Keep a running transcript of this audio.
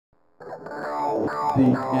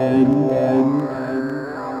The N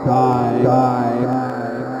time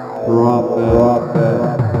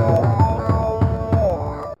prophet.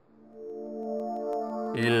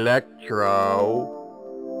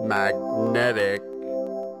 Electromagnetic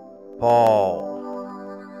Pulse.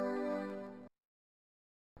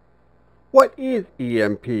 What is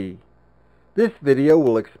EMP? This video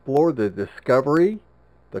will explore the discovery,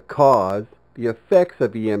 the cause, the effects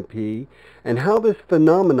of EMP, and how this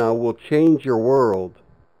phenomena will change your world.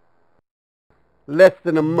 Less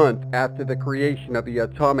than a month after the creation of the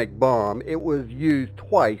atomic bomb, it was used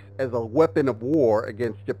twice as a weapon of war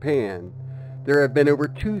against Japan. There have been over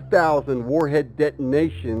 2,000 warhead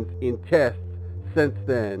detonations in tests since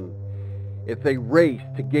then. It's a race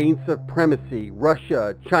to gain supremacy.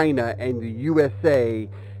 Russia, China, and the USA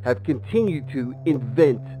have continued to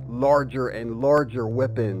invent larger and larger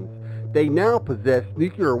weapons. They now possess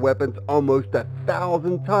nuclear weapons almost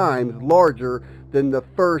 1,000 times larger than the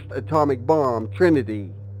first atomic bomb,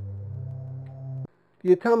 Trinity.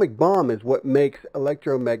 The atomic bomb is what makes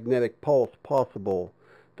electromagnetic pulse possible.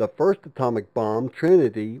 The first atomic bomb,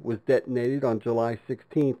 Trinity, was detonated on July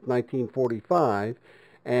 16, 1945,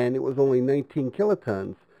 and it was only 19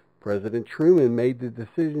 kilotons. President Truman made the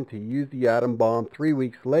decision to use the atom bomb 3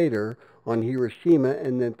 weeks later on Hiroshima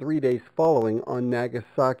and then 3 days following on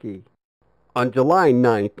Nagasaki. On July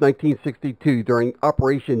 9, 1962, during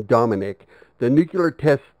Operation Dominic, the nuclear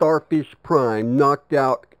test Starfish Prime knocked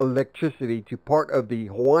out electricity to part of the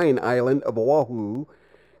Hawaiian island of Oahu.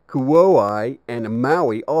 Kauai and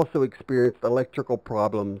Maui also experienced electrical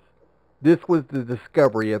problems. This was the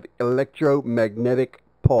discovery of electromagnetic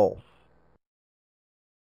pulse.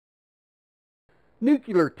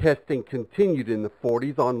 Nuclear testing continued in the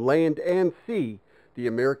 40s on land and sea. The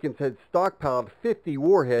Americans had stockpiled 50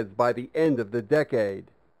 warheads by the end of the decade.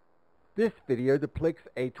 This video depicts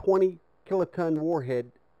a 20-kiloton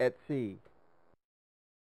warhead at sea.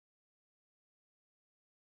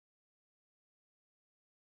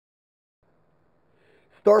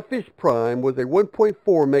 Starfish Prime was a 1.4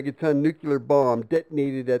 megaton nuclear bomb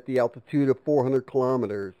detonated at the altitude of 400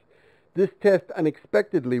 kilometers. This test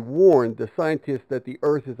unexpectedly warned the scientists that the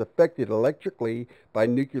Earth is affected electrically by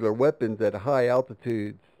nuclear weapons at high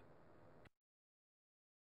altitudes.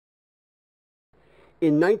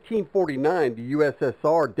 In 1949, the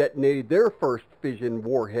USSR detonated their first fission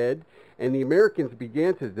warhead, and the Americans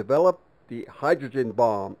began to develop the hydrogen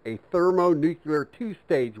bomb, a thermonuclear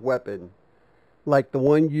two-stage weapon, like the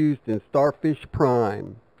one used in Starfish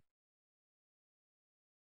Prime.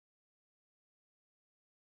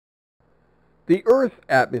 The Earth's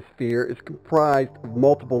atmosphere is comprised of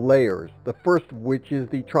multiple layers, the first of which is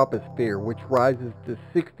the troposphere, which rises to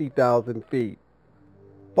 60,000 feet,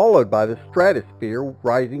 followed by the stratosphere,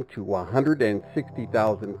 rising to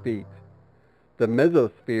 160,000 feet. The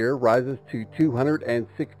mesosphere rises to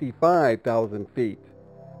 265,000 feet.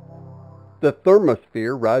 The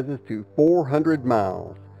thermosphere rises to 400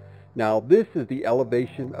 miles. Now, this is the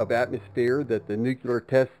elevation of atmosphere that the nuclear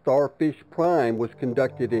test Starfish Prime was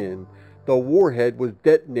conducted in. The warhead was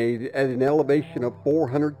detonated at an elevation of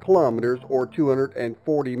 400 kilometers or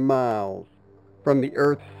 240 miles from the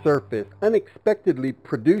Earth's surface, unexpectedly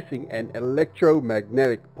producing an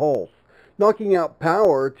electromagnetic pulse, knocking out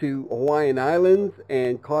power to Hawaiian Islands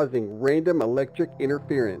and causing random electric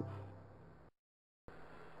interference.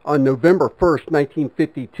 On November 1,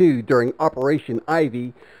 1952, during Operation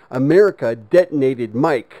Ivy, America detonated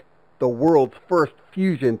Mike, the world's first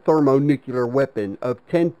fusion thermonuclear weapon of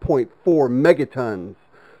 10.4 megatons,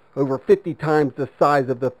 over 50 times the size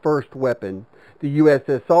of the first weapon. The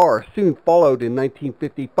USSR soon followed in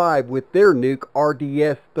 1955 with their nuke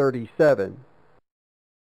RDS-37.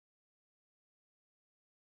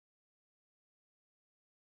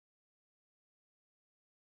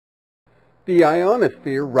 The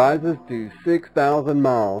ionosphere rises to 6,000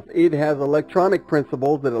 miles. It has electronic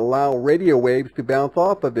principles that allow radio waves to bounce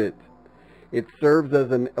off of it. It serves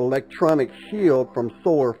as an electronic shield from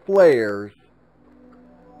solar flares.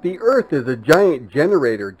 The Earth is a giant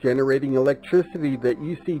generator, generating electricity that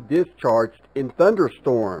you see discharged in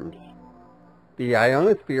thunderstorms. The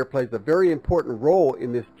ionosphere plays a very important role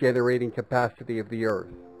in this generating capacity of the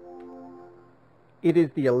Earth. It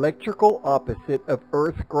is the electrical opposite of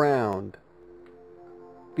Earth's ground.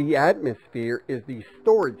 The atmosphere is the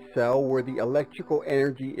storage cell where the electrical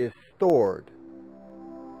energy is stored.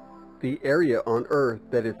 The area on Earth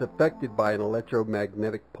that is affected by an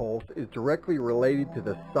electromagnetic pulse is directly related to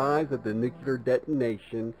the size of the nuclear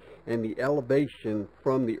detonation and the elevation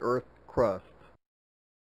from the Earth's crust.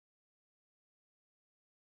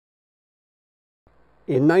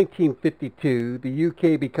 In 1952, the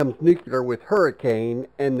UK becomes nuclear with Hurricane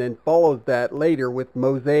and then follows that later with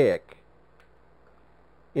Mosaic.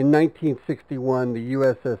 In 1961, the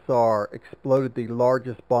USSR exploded the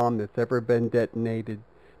largest bomb that's ever been detonated,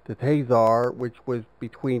 the Tsar, which was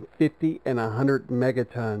between 50 and 100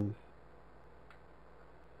 megatons.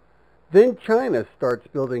 Then China starts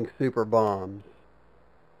building super bombs,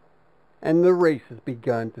 and the race has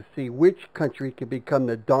begun to see which country can become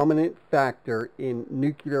the dominant factor in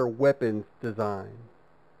nuclear weapons design.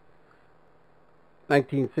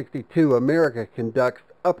 1962, America conducts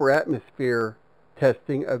upper atmosphere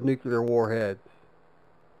testing of nuclear warheads,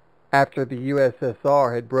 after the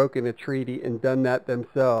USSR had broken a treaty and done that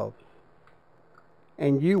themselves.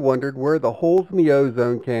 And you wondered where the holes in the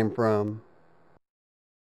ozone came from.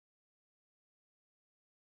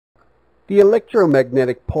 The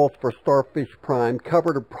electromagnetic pulse for Starfish Prime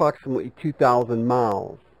covered approximately 2,000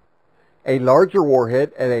 miles. A larger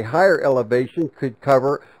warhead at a higher elevation could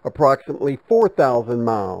cover approximately 4,000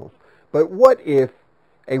 miles. But what if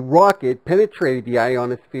a rocket penetrated the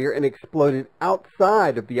ionosphere and exploded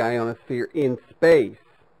outside of the ionosphere in space?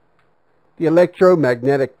 The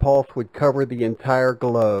electromagnetic pulse would cover the entire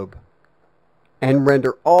globe and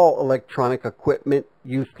render all electronic equipment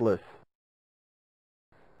useless.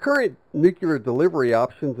 Current nuclear delivery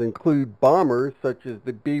options include bombers such as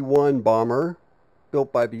the B-1 bomber,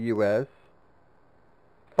 built by the U.S.,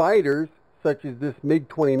 fighters such as this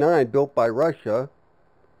MiG-29 built by Russia.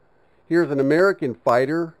 Here's an American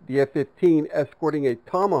fighter, the F-15, escorting a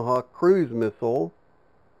Tomahawk cruise missile.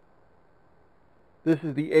 This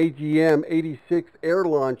is the AGM-86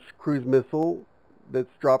 air-launched cruise missile that's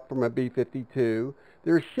dropped from a B-52.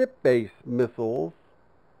 There's ship-based missiles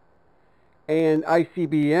and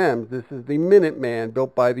ICBMs. This is the Minuteman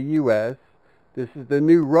built by the U.S. This is the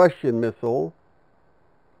new Russian missile.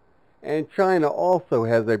 And China also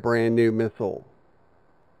has a brand new missile.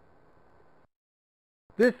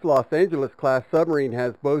 This Los Angeles class submarine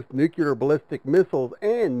has both nuclear ballistic missiles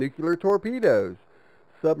and nuclear torpedoes.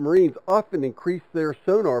 Submarines often increase their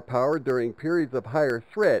sonar power during periods of higher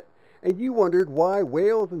threat, and you wondered why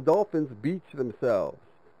whales and dolphins beach themselves.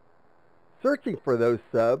 Searching for those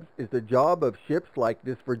subs is the job of ships like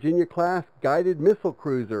this Virginia-class guided missile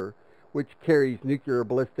cruiser, which carries nuclear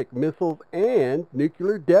ballistic missiles and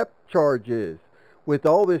nuclear depth charges. With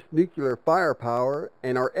all this nuclear firepower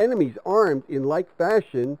and our enemies armed in like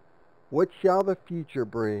fashion, what shall the future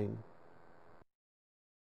bring?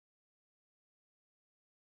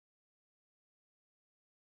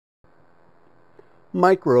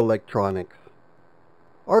 Microelectronics.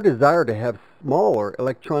 Our desire to have smaller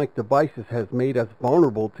electronic devices has made us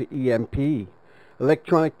vulnerable to EMP.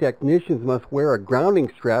 Electronic technicians must wear a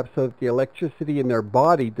grounding strap so that the electricity in their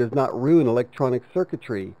body does not ruin electronic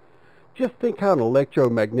circuitry. Just think how an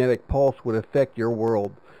electromagnetic pulse would affect your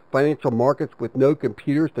world. Financial markets with no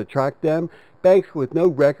computers to track them, banks with no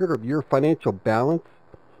record of your financial balance.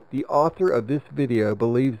 The author of this video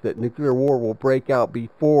believes that nuclear war will break out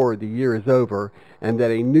before the year is over, and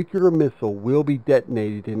that a nuclear missile will be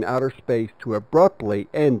detonated in outer space to abruptly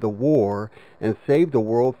end the war and save the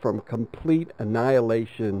world from complete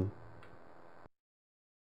annihilation.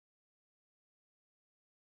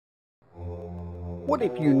 What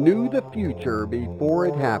if you knew the future before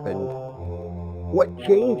it happened? What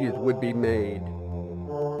changes would be made?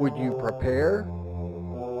 Would you prepare?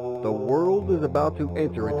 The world is about to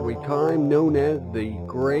enter into a time known as the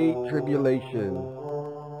Great Tribulation.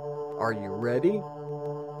 Are you ready?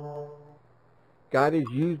 God has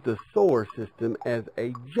used the solar system as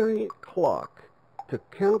a giant clock to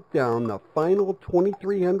count down the final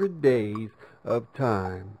 2,300 days of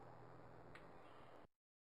time.